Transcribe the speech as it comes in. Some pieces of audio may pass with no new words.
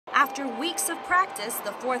After weeks of practice,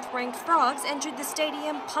 the 4th-ranked Frogs entered the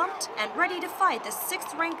stadium pumped and ready to fight the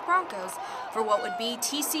 6th-ranked Broncos for what would be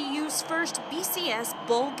TCU's first BCS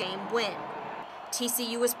bowl game win.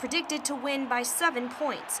 TCU was predicted to win by 7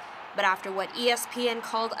 points, but after what ESPN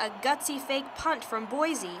called a gutsy fake punt from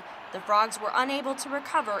Boise, the Frogs were unable to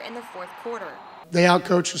recover in the 4th quarter. They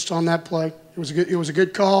outcoached us on that play. It was a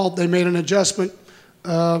good call. They made an adjustment.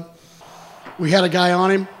 We had a guy on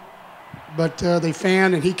him, but they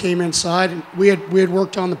fanned and he came inside, and we had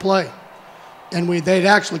worked on the play, and they'd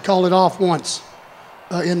actually called it off once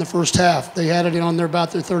in the first half. They had it on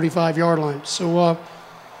about their 35-yard line. So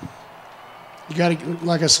you got to,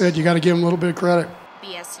 like I said, you got to give them a little bit of credit.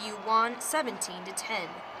 BSU won 17-10.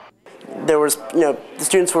 There was, the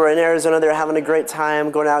students were in Arizona. They were having a great time,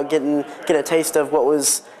 going out, getting a taste of what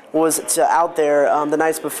was out there the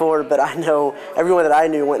nights before. But I know everyone that I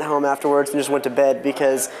knew went home afterwards and just went to bed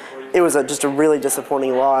because it was just a really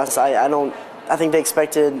disappointing loss. I think they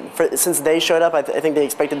expected, since they showed up, I think they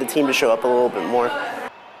expected the team to show up a little bit more.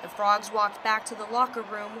 The Frogs walked back to the locker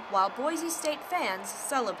room while Boise State fans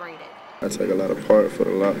celebrated. I take a lot of part for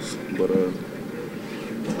the loss, but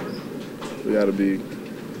we got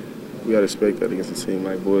to expect that against a team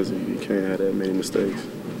like Boise. You can't have that many mistakes.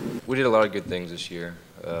 We did a lot of good things this year.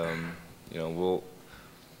 We'll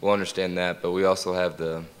understand that, but we also have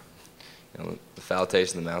the foul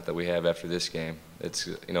taste in the mouth that we have after this game. It's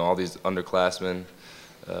all these underclassmen.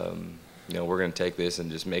 We're going to take this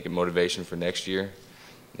and just make it motivation for next year,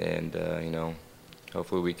 and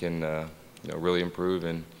hopefully we can really improve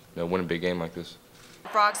and win a big game like this. The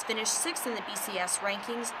Frogs finished 6th in the BCS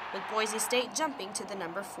rankings, with Boise State jumping to the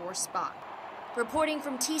number 4 spot. Reporting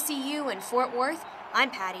from TCU in Fort Worth, I'm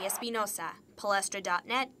Patty Espinosa,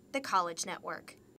 Palestra.net, the College Network.